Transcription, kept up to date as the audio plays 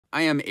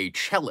I am a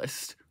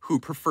cellist who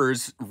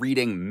prefers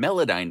reading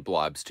Melodyne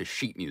blobs to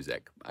sheet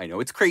music. I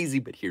know it's crazy,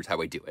 but here's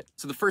how I do it.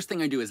 So the first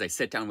thing I do is I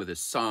sit down with a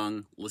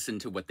song, listen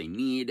to what they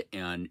need,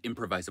 and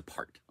improvise a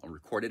part. I'll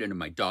record it into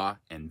my DAW,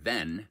 and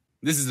then...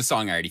 This is the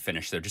song I already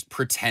finished, so just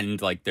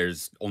pretend like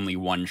there's only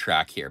one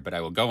track here, but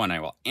I will go and I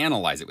will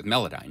analyze it with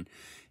Melodyne.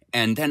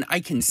 And then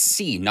I can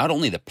see not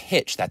only the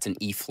pitch, that's an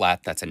E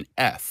flat, that's an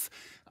F,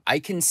 I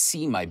can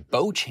see my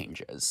bow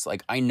changes.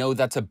 Like, I know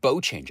that's a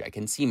bow change. I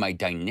can see my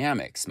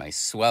dynamics, my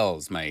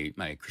swells, my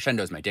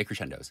crescendos, my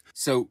decrescendos.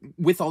 So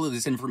with all of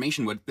this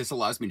information, what this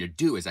allows me to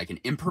do is I can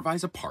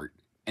improvise a part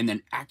and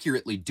then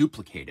accurately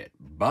duplicate it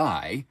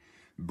by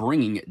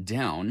bringing it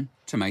down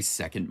to my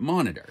second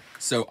monitor.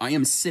 So I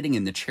am sitting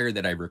in the chair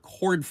that I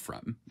record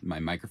from. My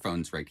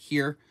microphone's right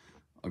here.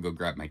 I'll go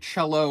grab my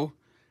cello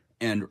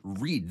and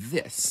read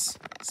this.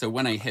 So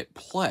when I hit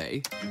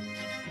play,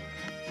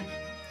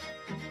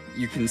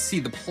 you can see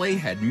the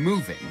playhead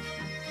moving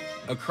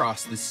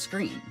across the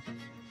screen.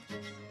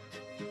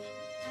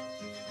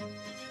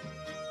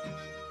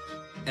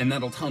 And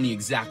that'll tell me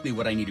exactly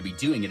what I need to be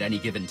doing at any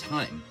given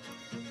time.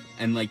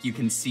 And like you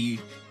can see,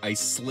 I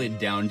slid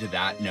down to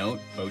that note,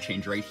 bow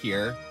change right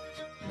here,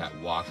 that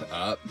walk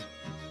up.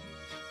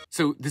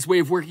 So this way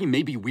of working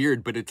may be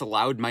weird, but it's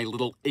allowed my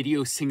little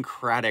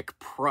idiosyncratic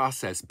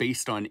process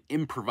based on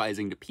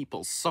improvising to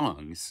people's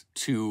songs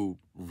to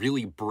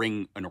really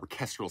bring an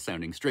orchestral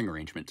sounding string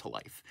arrangement to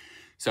life.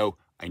 So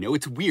I know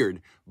it's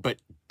weird, but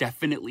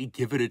definitely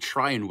give it a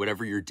try in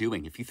whatever you're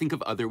doing. If you think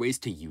of other ways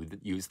to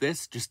use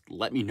this, just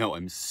let me know.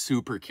 I'm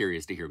super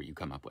curious to hear what you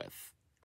come up with.